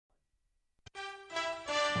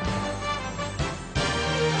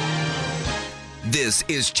This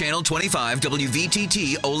is Channel 25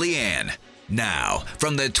 WVTT Olean. Now,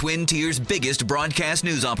 from the Twin Tiers' biggest broadcast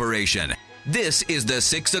news operation, this is the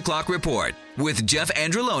 6 o'clock report with Jeff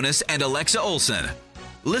Andrulonis and Alexa Olson.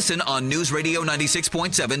 Listen on News Radio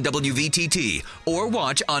 96.7 WVTT or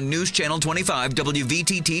watch on News Channel 25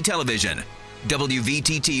 WVTT television.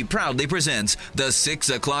 WVTT proudly presents the 6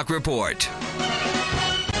 o'clock report.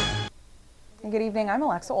 Good evening, I'm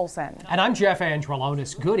Alexa Olson. And I'm Jeff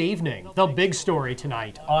Andrulonis. Good evening. The big story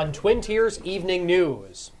tonight on Twin Tiers Evening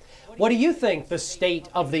News. What do you think the state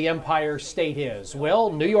of the Empire State is? Well,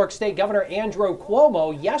 New York State Governor Andrew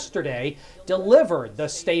Cuomo yesterday delivered the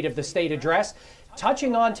State of the State address,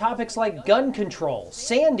 touching on topics like gun control,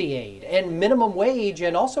 Sandy Aid, and minimum wage,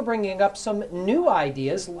 and also bringing up some new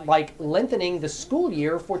ideas like lengthening the school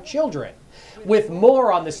year for children. With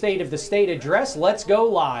more on the State of the State address, let's go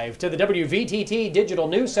live to the WVTT Digital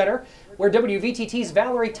News Center, where WVTT's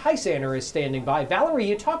Valerie Tysaner is standing by. Valerie,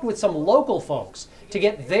 you talked with some local folks to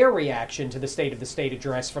get their reaction to the State of the State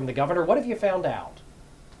address from the governor. What have you found out?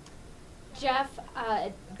 Jeff,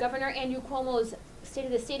 Governor Andrew Cuomo's State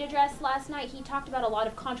of the State address last night, he talked about a lot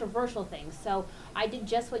of controversial things. So I did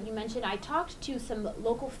just what you mentioned. I talked to some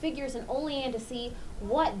local figures in Olean to see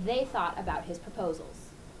what they thought about his proposals.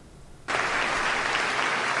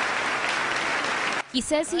 He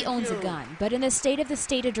says he owns a gun, but in the State of the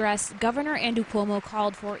State address, Governor Andrew Cuomo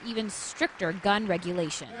called for even stricter gun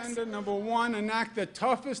regulations. Agenda number 1, enact the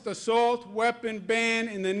toughest assault weapon ban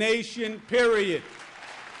in the nation, period.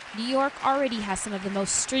 New York already has some of the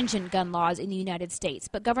most stringent gun laws in the United States,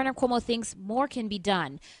 but Governor Cuomo thinks more can be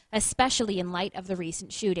done, especially in light of the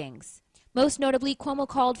recent shootings. Most notably, Cuomo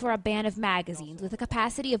called for a ban of magazines with a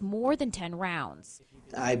capacity of more than 10 rounds.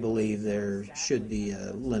 I believe there should be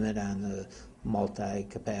a limit on the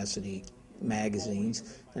multi-capacity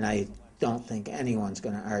magazines, and I don't think anyone's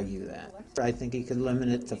going to argue that. I think he could limit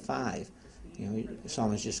it to 5. You know,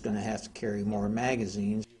 someone's just going to have to carry more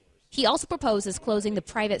magazines. He also proposes closing the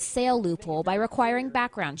private sale loophole by requiring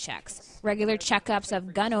background checks, regular checkups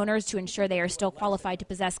of gun owners to ensure they are still qualified to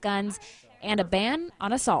possess guns, and a ban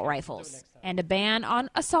on assault rifles, and a ban on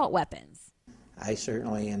assault weapons. I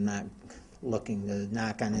certainly am not looking to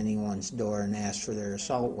knock on anyone's door and ask for their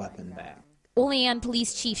assault weapon back. Olean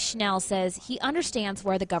Police Chief Schnell says he understands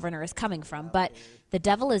where the governor is coming from, but the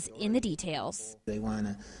devil is in the details. They want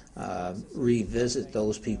to revisit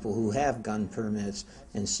those people who have gun permits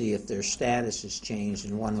and see if their status has changed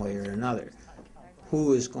in one way or another.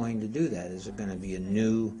 Who is going to do that? Is it going to be a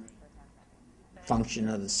new function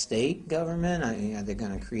of the state government? I mean, are they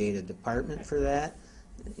going to create a department for that?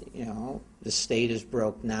 You know, the state is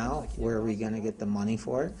broke now. Where are we going to get the money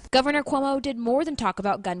for it? Governor Cuomo did more than talk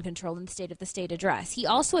about gun control in the State of the State address. He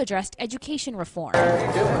also addressed education reform.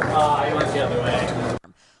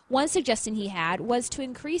 One suggestion he had was to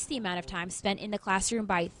increase the amount of time spent in the classroom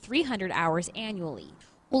by 300 hours annually.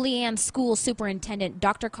 Olean School Superintendent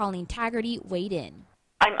Dr. Colleen Taggarty weighed in.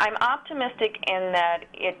 I'm optimistic in that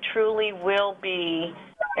it truly will be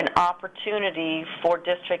an opportunity for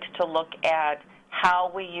districts to look at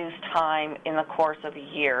how we use time in the course of a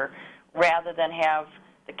year, rather than have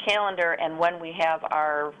the calendar and when we have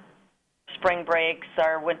our spring breaks,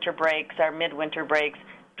 our winter breaks, our midwinter breaks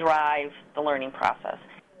drive the learning process.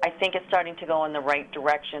 I think it's starting to go in the right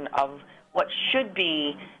direction of what should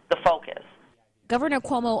be the focus. Governor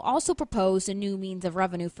Cuomo also proposed a new means of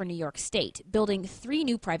revenue for New York State, building 3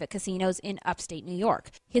 new private casinos in upstate New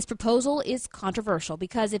York. His proposal is controversial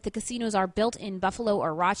because if the casinos are built in Buffalo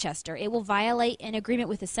or Rochester, it will violate an agreement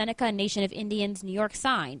with the Seneca Nation of Indians New York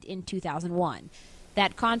signed in 2001.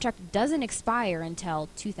 That contract doesn't expire until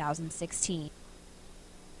 2016.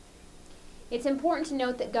 It's important to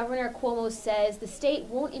note that Governor Cuomo says the state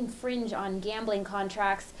won't infringe on gambling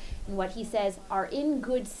contracts and what he says are in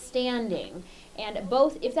good standing. And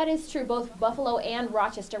both, if that is true, both Buffalo and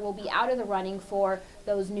Rochester will be out of the running for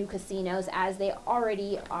those new casinos, as they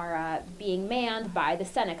already are being manned by the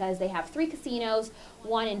Senecas. They have 3 casinos,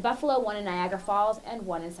 one in Buffalo, one in Niagara Falls, and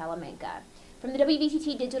one in Salamanca. From the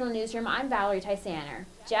WVTT Digital Newsroom, I'm Valerie Tysaner.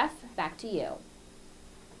 Jeff, back to you.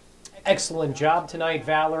 Excellent job tonight,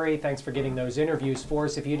 Valerie. Thanks for getting those interviews for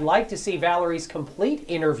us. If you'd like to see Valerie's complete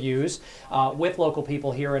interviews with local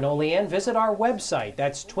people here in Olean, visit our website.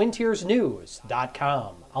 That's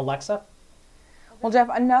twintiersnews.com. Alexa? Well, Jeff,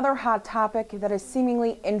 another hot topic that has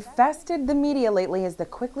seemingly infested the media lately is the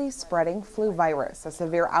quickly spreading flu virus. A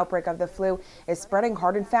severe outbreak of the flu is spreading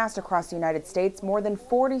hard and fast across the United States. More than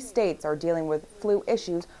 40 states are dealing with flu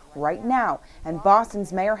issues right now, and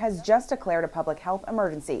Boston's mayor has just declared a public health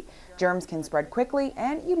emergency. Germs can spread quickly,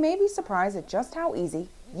 and you may be surprised at just how easy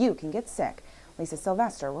you can get sick. Lisa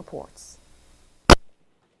Sylvester reports.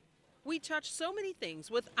 We touch so many things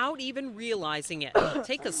without even realizing it.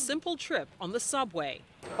 Take a simple trip on the subway,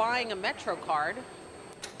 buying a Metro card,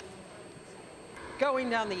 going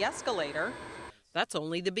down the escalator. That's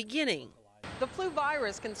only the beginning. The flu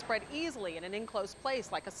virus can spread easily in an enclosed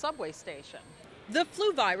place like a subway station. The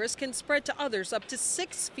flu virus can spread to others up to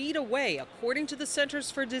 6 feet away, according to the Centers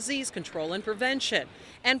for Disease Control and Prevention.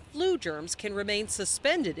 And flu germs can remain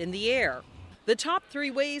suspended in the air. The top 3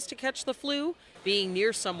 ways to catch the flu: being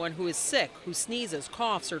near someone who is sick, who sneezes,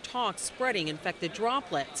 coughs, or talks, spreading infected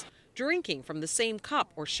droplets, drinking from the same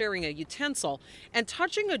cup or sharing a utensil, and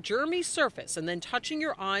touching a germy surface and then touching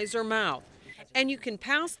your eyes or mouth. And you can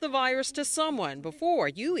pass the virus to someone before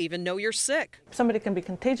you even know you're sick. Somebody can be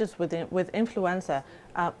contagious with influenza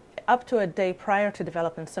up to a day prior to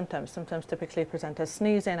developing symptoms. Symptoms typically present as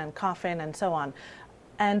sneezing and coughing and so on,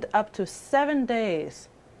 and up to 7 days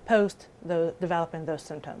post developing those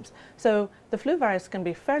symptoms. So the flu virus can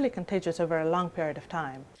be fairly contagious over a long period of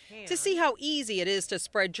time. To see how easy it is to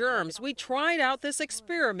spread germs, we tried out this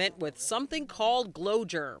experiment with something called glow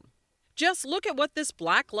germ. Just look at what this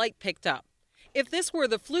black light picked up. If this were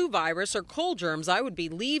the flu virus or cold germs, I would be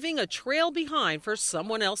leaving a trail behind for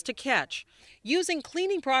someone else to catch. Using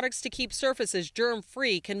cleaning products to keep surfaces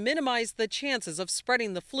germ-free can minimize the chances of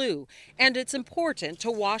spreading the flu, and it's important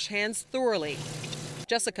to wash hands thoroughly.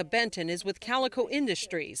 Jessica Benton is with Calico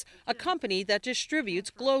Industries, a company that distributes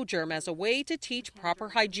glow germ as a way to teach proper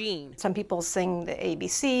hygiene. Some people sing the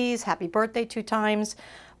ABCs, happy birthday 2 times,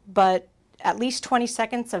 but at least 20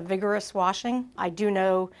 seconds of vigorous washing. I do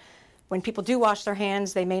know when people do wash their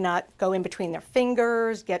hands, they may not go in between their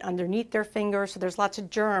fingers, get underneath their fingers, so there's lots of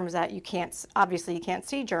germs that obviously you can't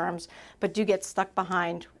see germs, but do get stuck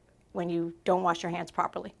behind when you don't wash your hands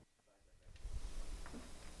properly.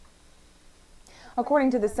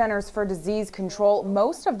 According to the Centers for Disease Control,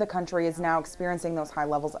 most of the country is now experiencing those high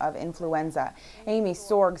levels of influenza. Amy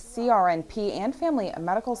Sorg, CRNP and family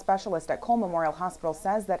medical specialist at Cole Memorial Hospital,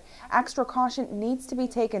 says that extra caution needs to be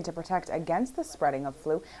taken to protect against the spreading of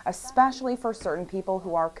flu, especially for certain people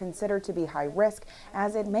who are considered to be high risk,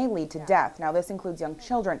 as it may lead to death. Now, this includes young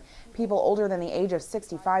children, people older than the age of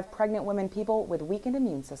 65, pregnant women, people with weakened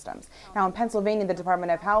immune systems. Now, in Pennsylvania, the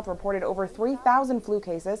Department of Health reported over 3,000 flu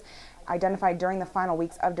cases identified during the final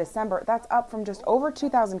weeks of December. That's up from just over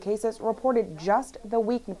 2,000 cases reported just the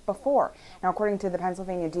week before. Now, according to the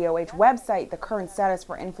Pennsylvania DOH website, the current status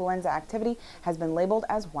for influenza activity has been labeled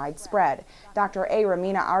as widespread. Dr. A.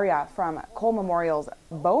 Ramina Arya from Cole Memorial's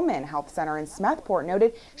Bowman Health Center in Smethport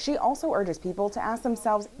noted she also urges people to ask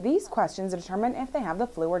themselves these questions to determine if they have the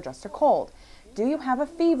flu or just a cold. Do you have a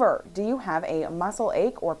fever? Do you have a muscle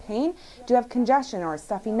ache or pain? Do you have congestion or a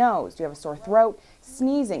stuffy nose? Do you have a sore throat?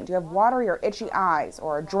 Sneezing? Do you have watery or itchy eyes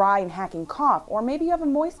or a dry and hacking cough? Or maybe you have a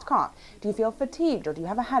moist cough? Do you feel fatigued or do you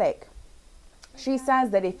have a headache? She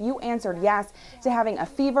says that if you answered yes to having a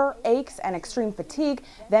fever, aches, and extreme fatigue,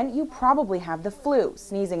 then you probably have the flu.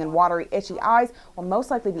 Sneezing and watery, itchy eyes will most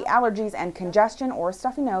likely be allergies, and congestion or a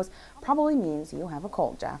stuffy nose probably means you have a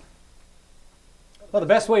cold, Jeff. Well, the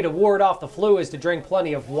best way to ward off the flu is to drink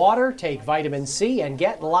plenty of water, take vitamin C, and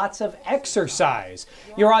get lots of exercise.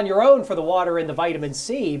 You're on your own for the water and the vitamin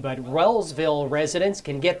C, but Wellsville residents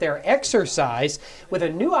can get their exercise with a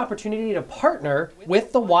new opportunity to partner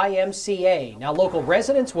with the YMCA. Now, local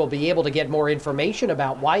residents will be able to get more information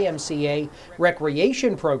about YMCA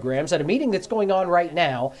recreation programs at a meeting that's going on right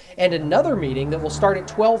now, and another meeting that will start at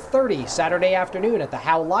 12:30 Saturday afternoon at the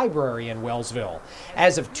Howe Library in Wellsville.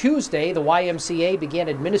 As of Tuesday, the YMCA began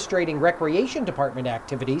administrating recreation department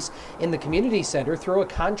activities in the community center through a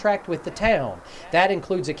contract with the town. That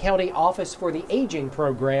includes a county office for the aging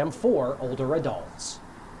program for older adults.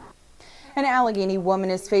 An Allegheny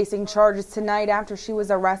woman is facing charges tonight after she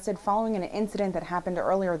was arrested following an incident that happened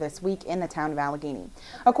earlier this week in the town of Allegheny.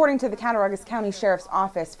 According to the Cattaraugus County Sheriff's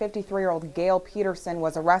Office, 53-year-old Gail Peterson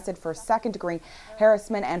was arrested for second-degree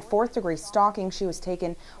harassment and fourth-degree stalking. She was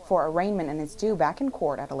taken for arraignment and is due back in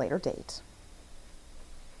court at a later date.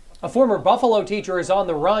 A former Buffalo teacher is on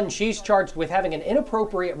the run. She's charged with having an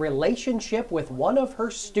inappropriate relationship with one of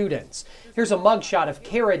her students. Here's a mugshot of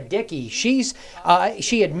Kara Dickey. She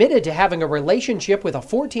admitted to having a relationship with a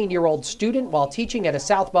 14-year-old student while teaching at a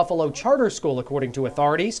South Buffalo charter school, according to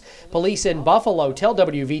authorities. Police in Buffalo tell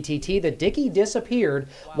WVTT that Dickey disappeared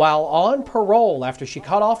while on parole after she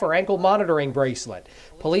cut off her ankle monitoring bracelet.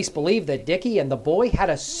 Police believe that Dickey and the boy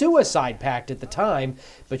had a suicide pact at the time,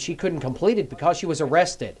 but she couldn't complete it because she was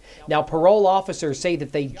arrested. Now, parole officers say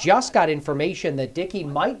that they just got information that Dickey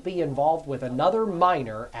might be involved with another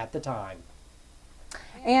minor at the time.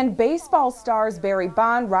 And baseball stars Barry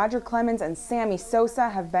Bonds, Roger Clemens, and Sammy Sosa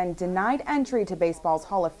have been denied entry to baseball's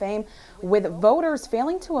Hall of Fame, with voters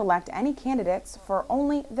failing to elect any candidates for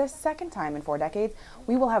only the second time in 4 decades.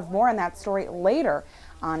 We will have more on that story later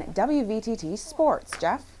on WVTT Sports.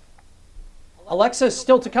 Jeff? Alexa's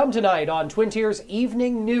still to come tonight on Twin Tiers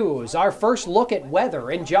Evening News. Our first look at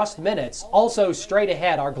weather in just minutes. Also straight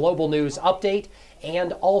ahead, our global news update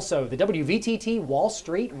and also the WVTT Wall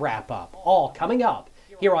Street wrap-up. All coming up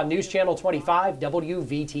here on News Channel 25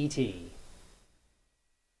 WVTT.